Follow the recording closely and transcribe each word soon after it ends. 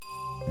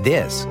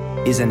This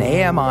is an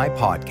AMI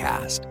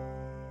podcast.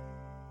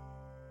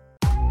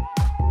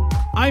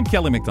 I'm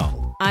Kelly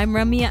McDonald. I'm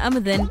Ramya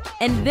Amadin,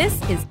 and this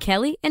is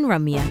Kelly and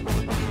Ramya.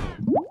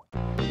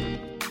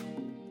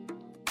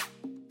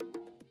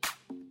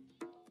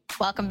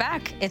 Welcome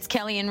back. It's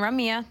Kelly and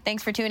Ramya.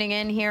 Thanks for tuning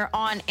in here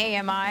on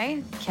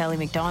AMI. Kelly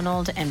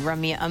McDonald and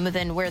Ramya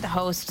Amadin. We're the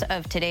hosts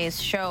of today's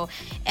show,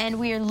 and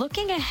we are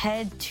looking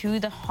ahead to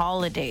the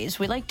holidays.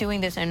 We like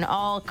doing this in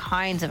all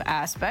kinds of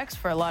aspects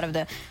for a lot of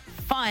the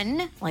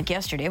fun. Like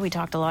yesterday, we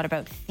talked a lot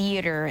about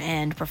theater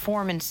and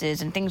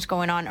performances and things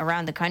going on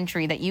around the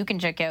country that you can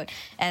check out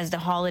as the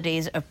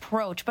holidays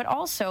approach. But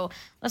also,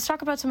 let's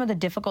talk about some of the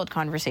difficult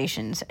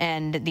conversations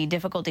and the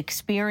difficult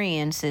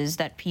experiences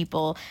that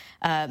people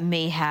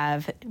may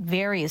have,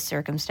 various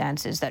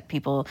circumstances that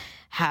people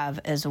have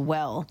as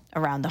well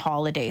around the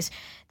holidays.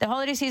 The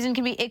holiday season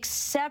can be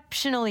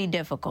exceptionally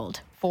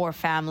difficult for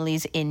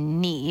families in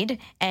need,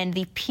 and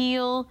the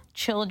Peel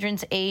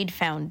Children's Aid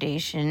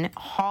Foundation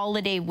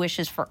Holiday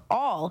Wishes for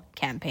All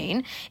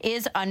campaign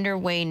is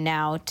underway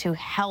now to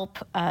help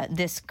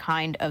this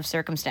kind of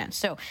circumstance.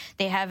 So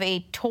they have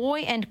a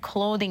toy and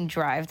clothing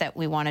drive that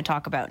we want to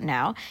talk about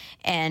now,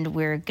 and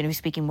we're going to be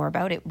speaking more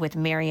about it with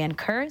Maryann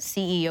Kerr,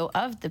 CEO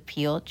of the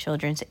Peel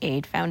Children's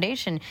Aid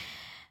Foundation,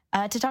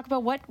 to talk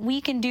about what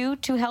we can do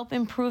to help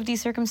improve these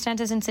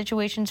circumstances and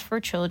situations for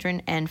children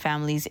and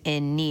families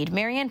in need.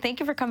 Maryann, thank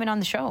you for coming on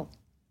the show.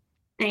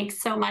 Thanks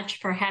so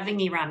much for having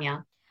me,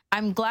 Ramya.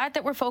 I'm glad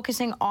that we're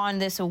focusing on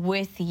this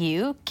with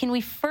you. Can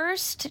we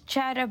first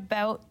chat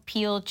about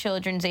Peel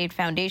Children's Aid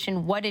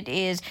Foundation, what it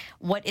is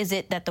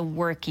that the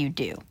work you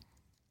do?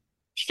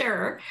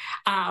 Sure.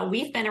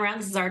 We've been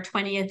around. This is our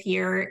 20th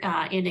year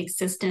in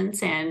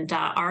existence, and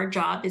our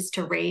job is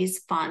to raise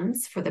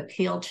funds for the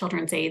Peel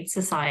Children's Aid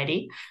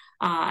Society.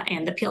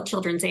 And the Peel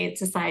Children's Aid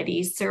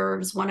Society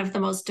serves one of the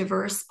most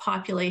diverse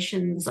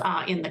populations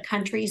in the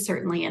country,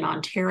 certainly in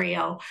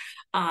Ontario.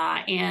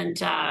 And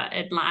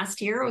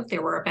last year,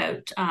 there were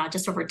about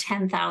just over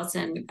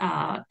 10,000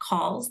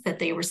 calls that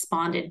they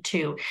responded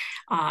to.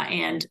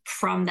 And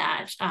from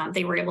that,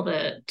 they were able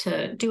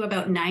to do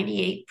about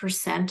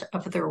 98%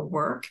 of their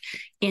work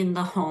in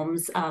the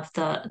homes of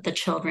the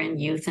children,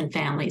 youth, and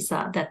families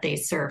that they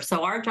serve.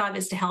 So our job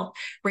is to help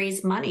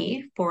raise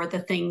money for the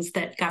things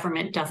that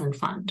government doesn't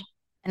fund.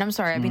 And I'm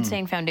sorry, I've been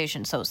saying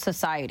foundation, so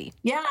society.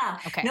 Yeah.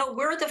 Okay. No,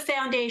 we're the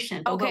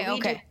foundation.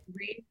 Okay.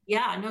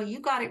 Yeah, no,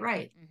 you got it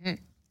right.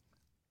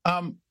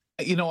 Mm-hmm.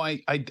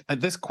 I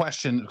this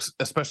question,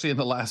 especially in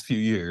the last few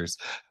years,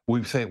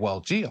 we say, well,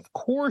 gee, of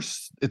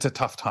course it's a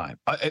tough time.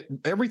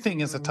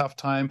 Everything is a tough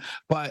time.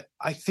 But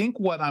I think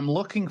what I'm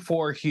looking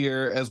for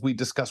here, as we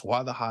discuss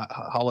why the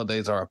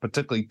holidays are a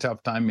particularly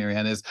tough time,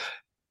 Maryann, is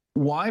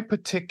why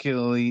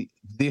particularly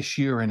this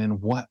year and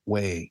in what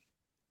way?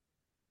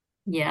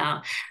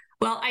 Yeah.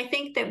 Well, I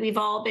think that we've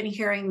all been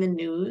hearing the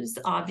news,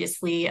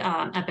 obviously,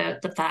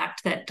 about the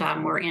fact that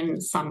we're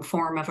in some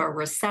form of a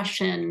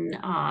recession.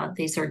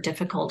 These are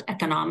difficult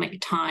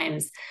economic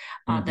times.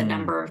 The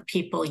number of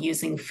people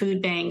using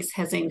food banks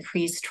has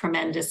increased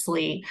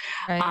tremendously.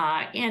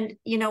 Right. And,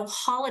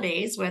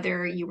 holidays,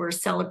 whether you were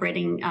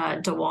celebrating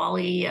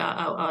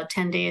Diwali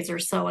 10 days or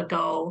so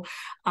ago,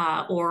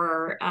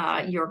 or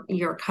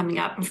you're coming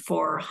up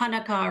for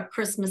Hanukkah or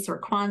Christmas or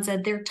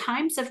Kwanzaa, they're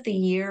times of the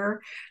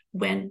year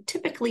when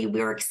typically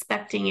we're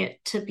expecting it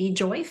to be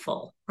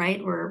joyful,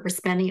 right? We're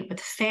spending it with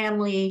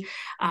family.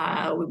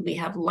 We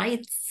have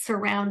lights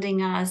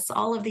surrounding us,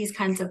 all of these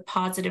kinds of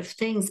positive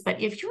things. But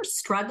if you're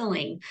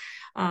struggling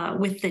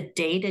with the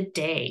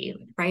day-to-day,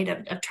 right,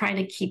 of trying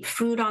to keep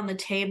food on the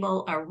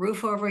table, a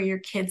roof over your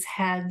kids'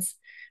 heads,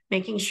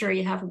 making sure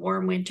you have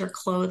warm winter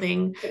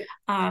clothing,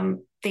 the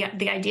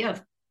idea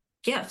of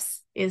gifts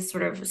is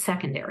sort of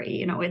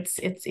secondary.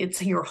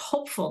 It's you're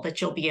hopeful that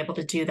you'll be able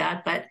to do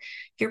that, but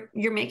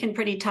you're making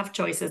pretty tough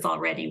choices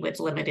already with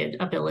limited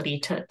ability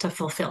to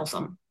fulfill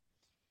them.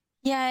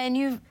 Yeah, and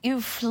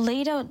you've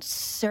laid out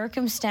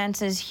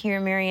circumstances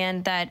here,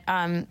 Maryann, that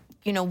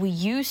we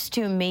used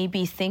to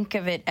maybe think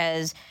of it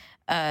as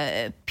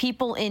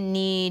people in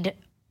need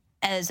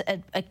as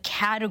a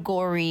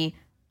category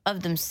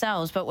of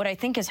themselves. But what I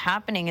think is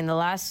happening in the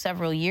last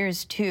several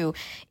years, too,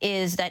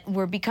 is that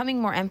we're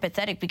becoming more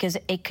empathetic, because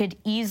it could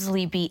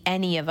easily be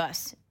any of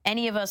us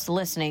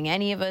listening,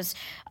 any of us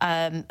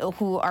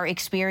who are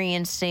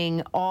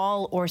experiencing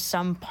all or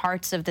some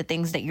parts of the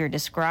things that you're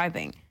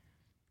describing.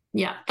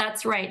 Yeah,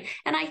 that's right.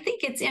 And I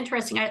think it's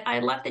interesting. I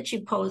love that you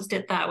posed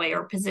it that way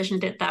or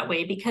positioned it that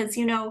way, because,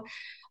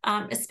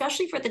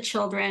 especially for the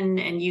children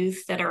and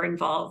youth that are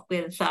involved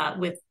with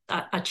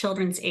a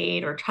children's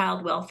aid or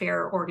child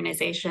welfare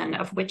organization,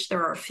 of which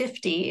there are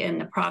 50 in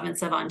the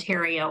province of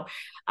Ontario,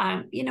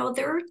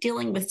 they're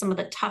dealing with some of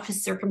the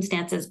toughest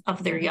circumstances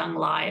of their young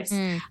lives.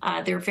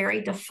 They're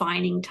very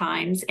defining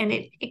times, and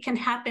it can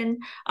happen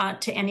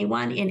to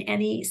anyone in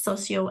any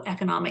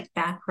socioeconomic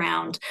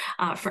background,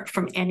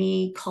 from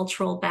any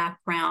cultural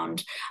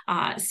background.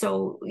 I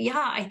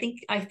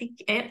think,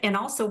 and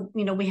also,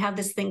 we have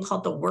this thing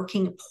called the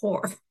working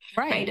poor,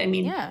 right? I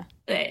mean,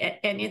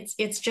 and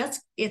it's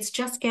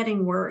just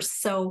getting worse.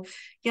 So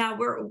yeah,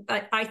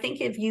 I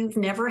think if you've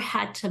never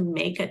had to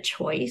make a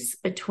choice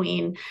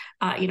between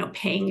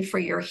paying for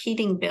your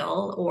heating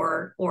bill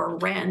or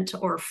rent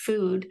or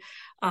food,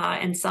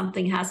 and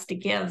something has to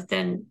give,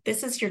 then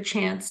this is your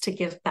chance to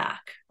give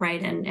back,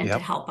 right? And to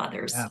help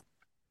others.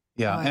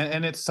 Yeah.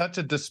 And it's such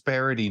a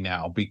disparity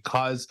now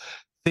because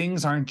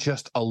things aren't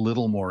just a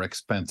little more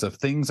expensive.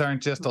 Things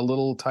aren't just a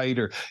little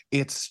tighter.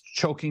 It's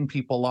choking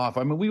people off.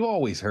 I mean, we've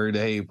always heard,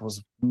 hey,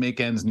 make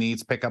ends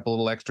meet, pick up a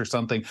little extra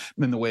something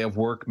in the way of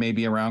work,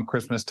 maybe around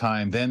Christmas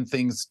time. Then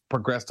things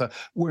progress to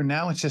where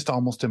now it's just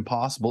almost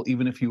impossible,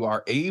 even if you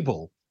are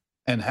able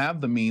and have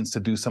the means to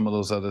do some of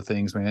those other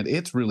things, man.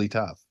 It's really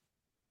tough.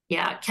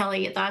 Yeah,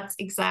 Kelly, that's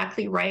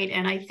exactly right.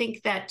 And I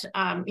think that,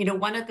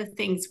 one of the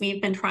things we've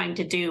been trying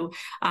to do,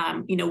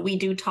 we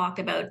do talk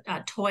about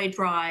a toy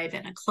drive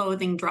and a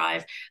clothing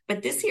drive,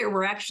 but this year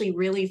we're actually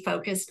really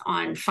focused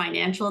on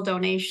financial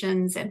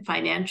donations and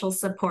financial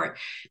support.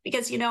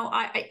 Because,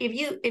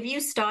 if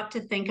you stop to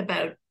think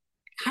about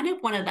kind of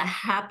one of the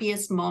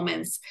happiest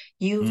moments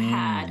you've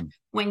had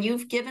when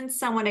you've given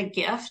someone a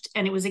gift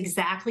and it was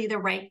exactly the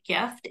right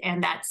gift,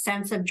 and that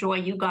sense of joy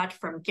you got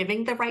from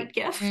giving the right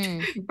gift,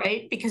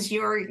 right? Because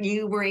you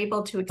were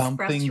able to express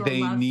something your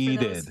they love needed.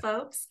 for those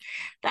folks.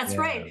 That's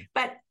right.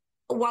 But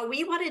what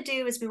we want to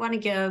do is we want to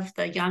give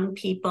the young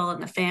people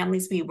and the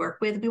families we work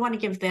with, we want to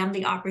give them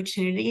the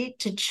opportunity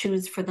to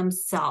choose for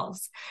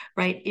themselves,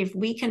 right? If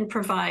we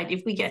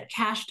get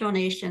cash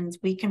donations,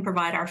 we can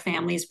provide our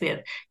families with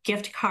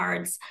gift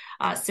cards,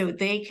 so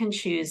they can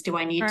choose, do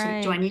I need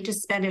to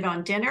spend it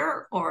on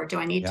dinner, or do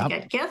I need to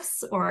get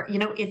gifts? Or,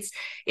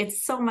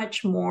 it's so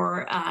much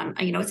more,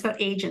 it's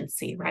about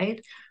agency, right?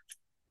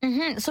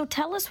 So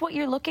tell us what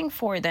you're looking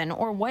for then,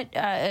 or what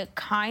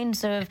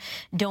kinds of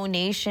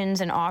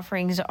donations and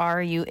offerings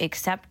are you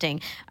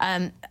accepting?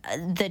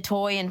 The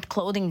toy and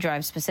clothing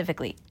drive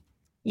specifically.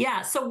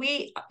 Yeah, so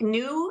we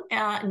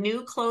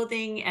new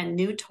clothing and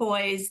new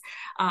toys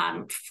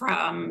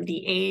from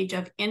the age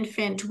of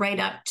infant right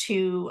up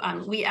to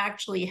we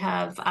actually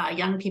have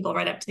young people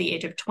right up to the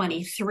age of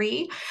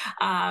 23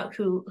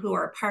 who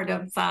are part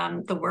of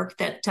the work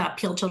that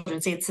Peel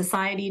Children's Aid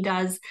Society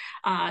does.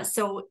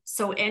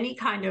 So any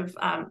kind of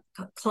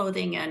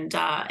clothing and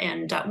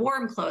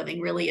warm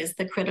clothing really is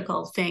the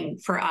critical thing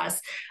for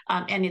us,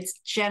 and it's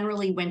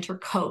generally winter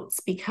coats,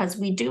 because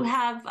we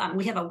have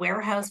a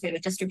warehouse, we have a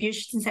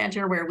distribution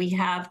center where we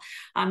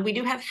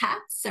do have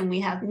hats and we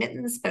have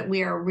mittens, but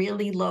we are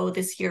really low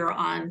this year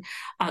on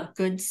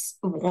good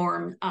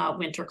warm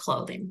winter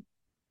clothing.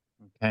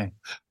 Okay.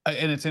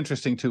 And it's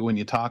interesting too, when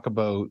you talk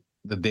about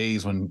the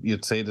days when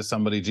you'd say to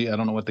somebody, gee, I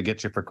don't know what to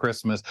get you for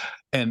Christmas.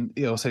 And,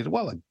 say,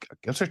 well, a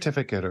gift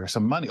certificate or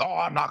some money. Oh,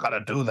 I'm not going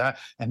to do that.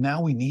 And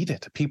now we need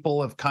it.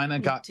 People have kind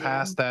of got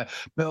past that.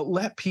 But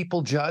let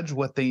people judge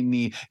what they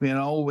need,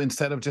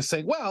 instead of just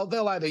saying, well,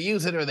 they'll either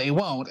use it or they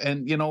won't.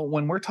 And,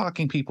 when we're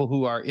talking people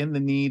who are in the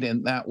need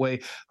in that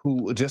way,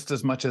 who just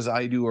as much as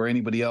I do or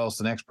anybody else,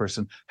 the next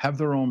person, have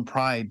their own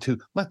pride to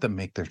let them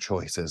make their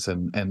choices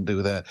and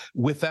do that.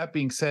 With that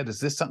being said, is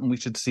this something we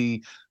should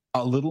see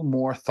a little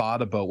more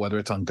thought about, whether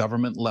it's on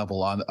government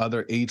level, on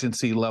other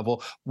agency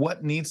level?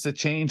 What needs to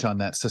change on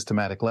that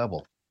systematic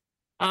level?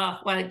 Oh,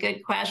 what a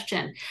good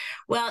question.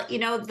 Well,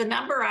 the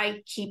number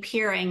I keep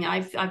hearing,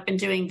 I've been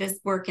doing this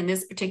work in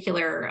this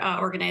particular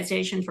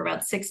organization for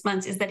about 6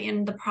 months, is that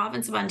in the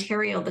province of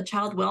Ontario, the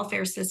child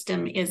welfare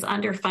system is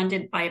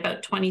underfunded by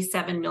about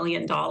 $27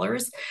 million.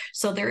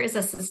 So there is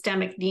a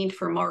systemic need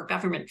for more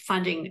government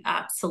funding,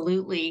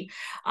 absolutely.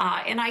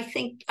 And I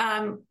think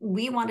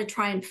we want to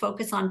try and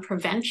focus on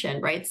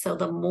prevention, right? So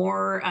the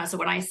more, so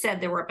when I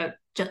said there were about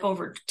just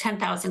over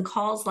 10,000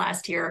 calls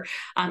last year.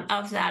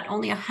 Of that,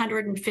 only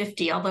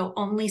 150, although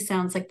only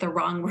sounds like the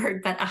wrong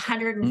word, but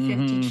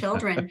 150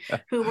 children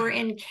who were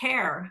in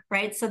care,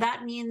 right? So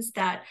that means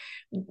that,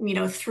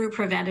 through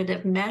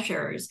preventative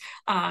measures,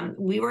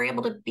 we were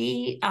able to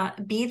be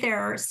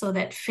there so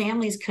that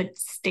families could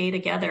stay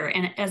together.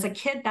 And as a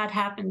kid, that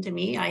happened to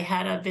me. I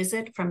had a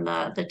visit from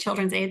the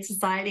Children's Aid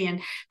Society,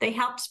 and they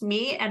helped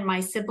me and my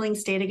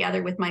siblings stay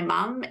together with my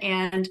mom.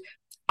 And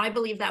I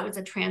believe that was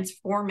a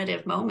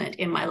transformative moment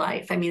in my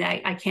life. I mean,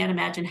 I can't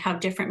imagine how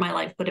different my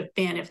life would have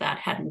been if that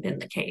hadn't been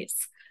the case.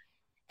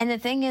 And the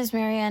thing is,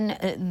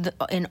 Maryann,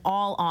 in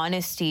all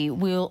honesty,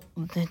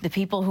 the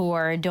people who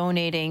are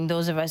donating,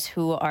 those of us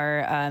who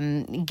are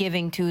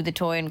giving to the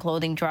toy and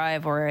clothing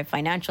drive or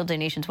financial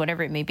donations,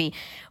 whatever it may be,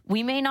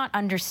 we may not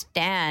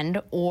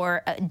understand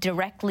or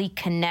directly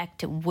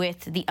connect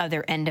with the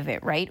other end of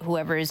it, right?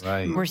 Whoever is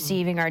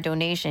receiving our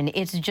donation.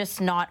 It's just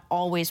not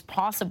always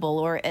possible,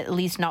 or at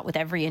least not with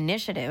every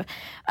initiative.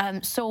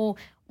 So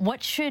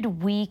what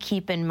should we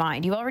keep in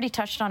mind? You already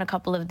touched on a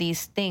couple of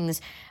these things,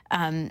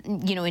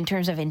 in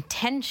terms of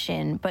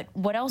intention, but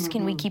what else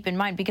can we keep in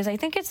mind? Because I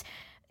think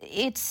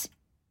it's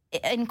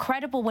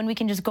incredible when we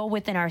can just go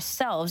within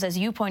ourselves, as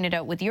you pointed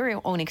out with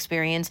your own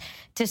experience,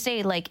 to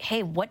say like,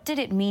 hey, what did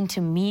it mean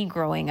to me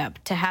growing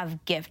up to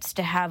have gifts,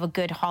 to have a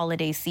good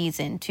holiday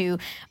season, to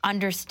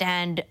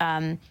understand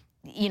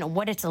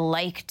what it's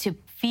like to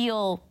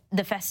feel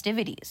the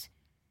festivities.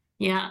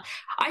 Yeah,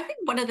 I think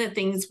one of the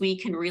things we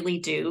can really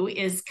do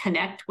is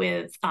connect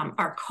with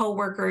our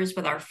coworkers,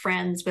 with our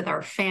friends, with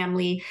our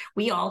family.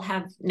 We all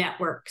have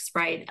networks,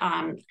 right?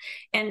 And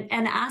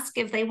ask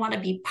if they want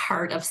to be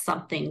part of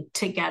something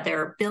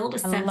together, build a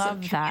sense of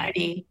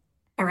community,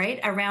 all right,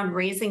 around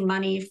raising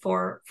money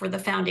for the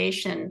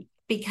foundation.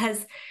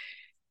 Because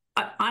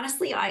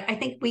honestly, I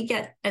think we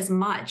get as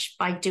much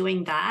by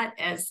doing that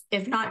as,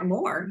 if not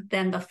more,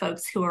 than the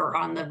folks who are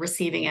on the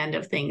receiving end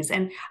of things.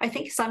 And I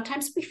think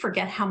sometimes we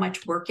forget how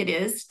much work it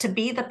is to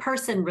be the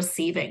person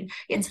receiving.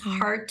 It's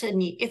hard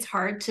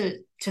to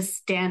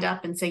stand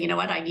up and say, you know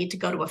what, I need to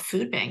go to a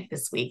food bank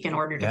this week in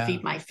order to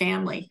feed my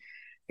family.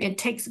 It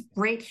takes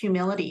great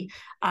humility.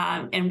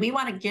 And we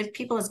want to give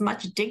people as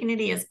much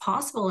dignity as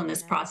possible in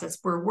this process.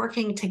 We're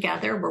working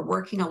together. We're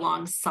working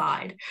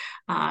alongside.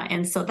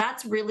 And so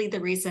that's really the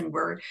reason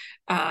we're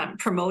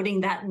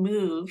promoting that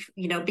move,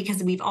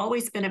 because we've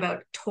always been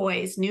about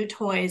toys, new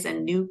toys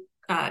and new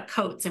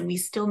coats, and we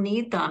still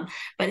need them.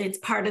 But it's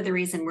part of the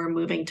reason we're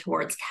moving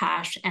towards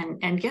cash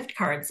and gift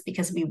cards,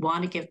 because we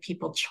want to give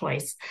people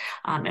choice.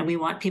 And we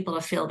want people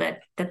to feel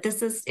that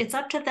it's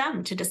up to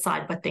them to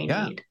decide what they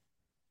need.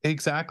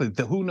 Exactly.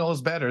 Who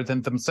knows better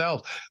than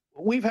themselves?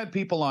 We've had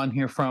people on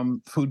here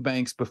from food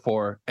banks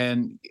before,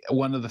 and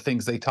one of the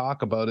things they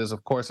talk about is,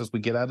 of course, as we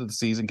get out of the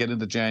season, get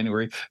into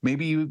January,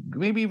 maybe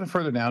even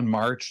further down,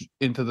 March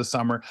into the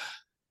summer,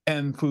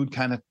 and food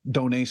kind of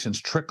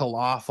donations trickle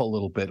off a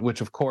little bit,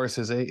 which of course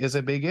is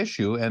a big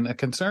issue and a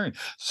concern.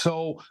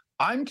 So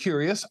I'm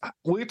curious,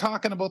 we're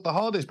talking about the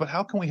holidays, but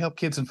how can we help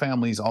kids and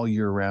families all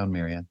year round,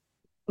 Maryann?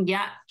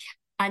 Yeah.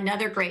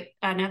 Another great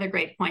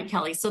point,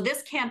 Kelly. So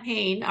this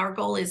campaign, our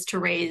goal is to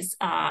raise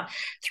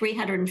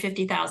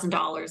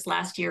 $350,000.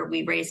 Last year,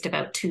 we raised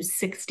about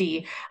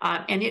 $260,000,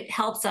 and it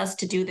helps us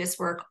to do this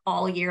work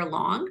all year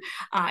long.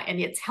 And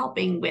it's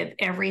helping with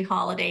every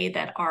holiday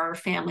that our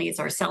families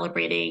are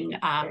celebrating.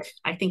 I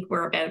think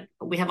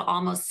we have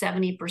almost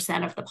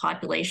 70% of the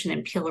population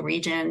in Peel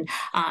region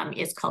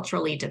is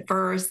culturally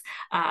diverse.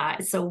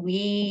 So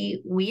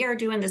we are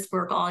doing this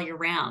work all year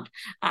round.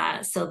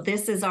 So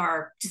this is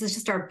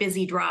just our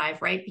busy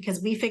drive, right?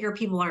 Because we figure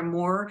people are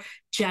more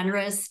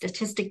generous,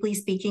 statistically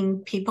speaking,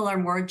 people are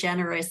more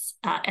generous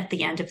at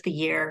the end of the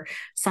year.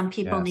 Some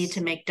people need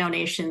to make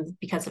donations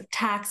because of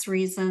tax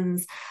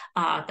reasons.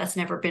 That's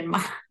never been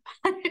my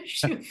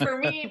issue for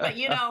me, but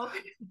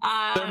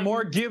they're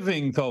more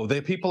giving though.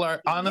 People are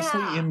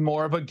honestly in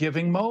more of a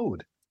giving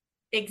mode.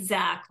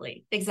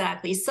 Exactly.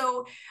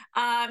 So,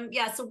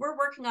 so we're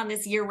working on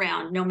this year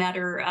round, no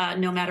matter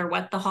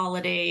what the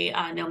holiday,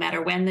 no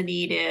matter when the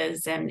need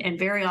is. And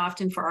very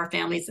often for our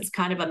families, it's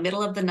kind of a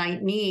middle of the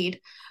night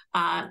need.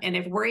 And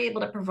if we're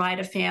able to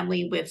provide a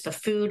family with the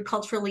food,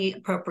 culturally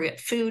appropriate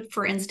food,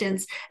 for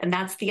instance, and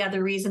that's the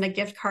other reason a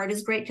gift card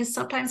is great, because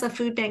sometimes a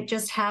food bank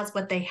just has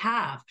what they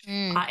have,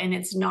 and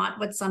it's not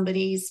what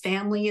somebody's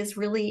family is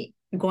really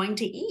going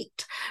to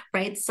eat,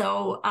 right?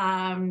 So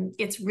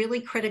it's really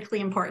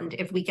critically important.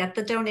 If we get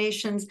the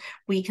donations,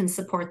 we can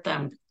support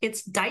them.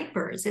 It's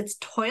diapers, it's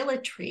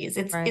toiletries,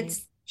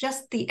 it's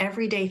just the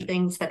everyday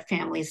things that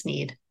families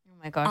need. Oh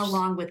my gosh.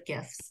 Along with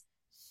gifts.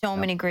 So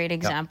many great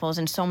examples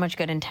and so much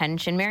good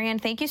intention. Maryann,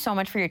 thank you so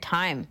much for your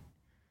time.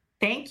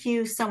 Thank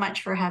you so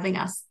much for having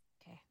us.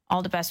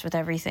 All the best with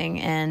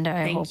everything, and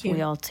I hope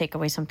we all take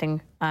away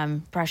something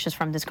precious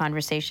from this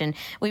conversation.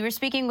 We were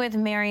speaking with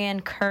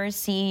Maryann Kerr,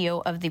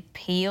 CEO of the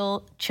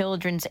Peel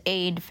Children's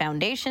Aid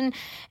Foundation,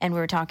 and we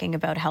were talking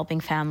about helping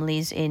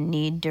families in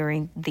need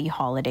during the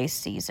holiday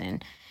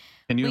season.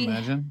 Can you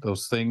imagine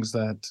those things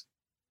that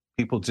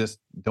people just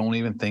don't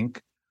even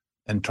think,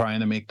 and trying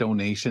to make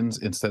donations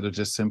instead of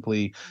just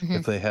simply,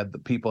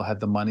 if people had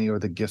the money or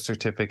the gift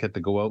certificate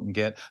to go out and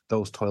get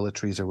those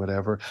toiletries or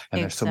whatever.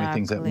 And there's so many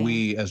things that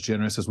we, as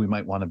generous as we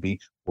might want to be,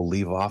 will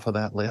leave off of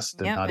that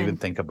list and not even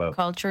think about.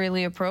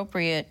 Culturally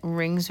appropriate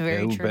rings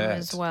very true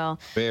as well.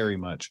 Very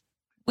much.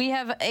 We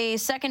have a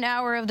second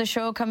hour of the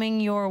show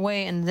coming your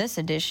way in this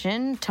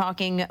edition,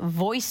 talking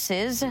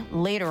voices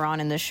later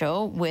on in the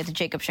show with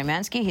Jacob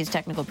Szymanski. He's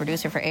technical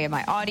producer for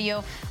AMI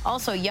Audio.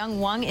 Also, Young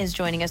Wang is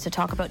joining us to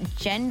talk about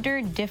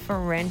gender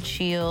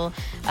differential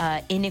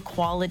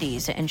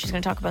inequalities. And she's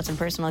going to talk about some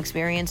personal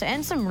experience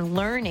and some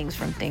learnings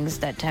from things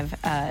that have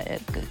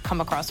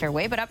come across her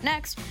way. But up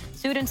next,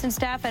 students and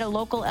staff at a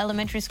local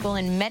elementary school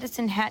in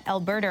Medicine Hat,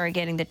 Alberta are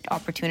getting the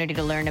opportunity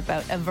to learn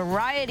about a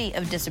variety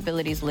of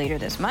disabilities later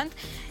this month.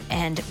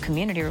 And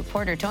community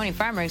reporter Tony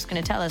Farmer is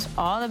going to tell us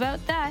all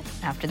about that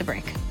after the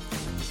break.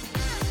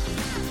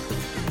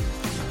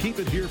 Keep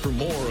it here for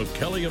more of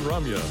Kelly and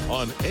Ramya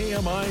on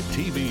AMI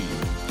TV.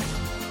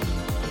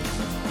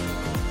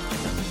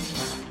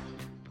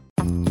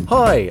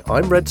 Hi,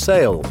 I'm Red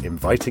Sale,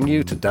 inviting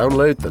you to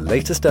download the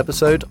latest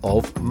episode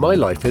of My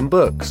Life in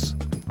Books,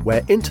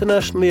 where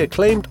internationally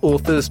acclaimed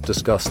authors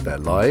discuss their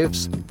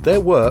lives, their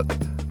work,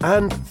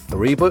 and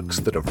 3 books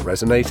that have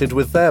resonated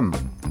with them.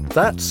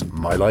 That's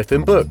My Life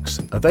in Books,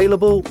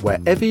 available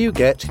wherever you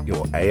get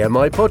your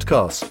AMI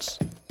podcasts.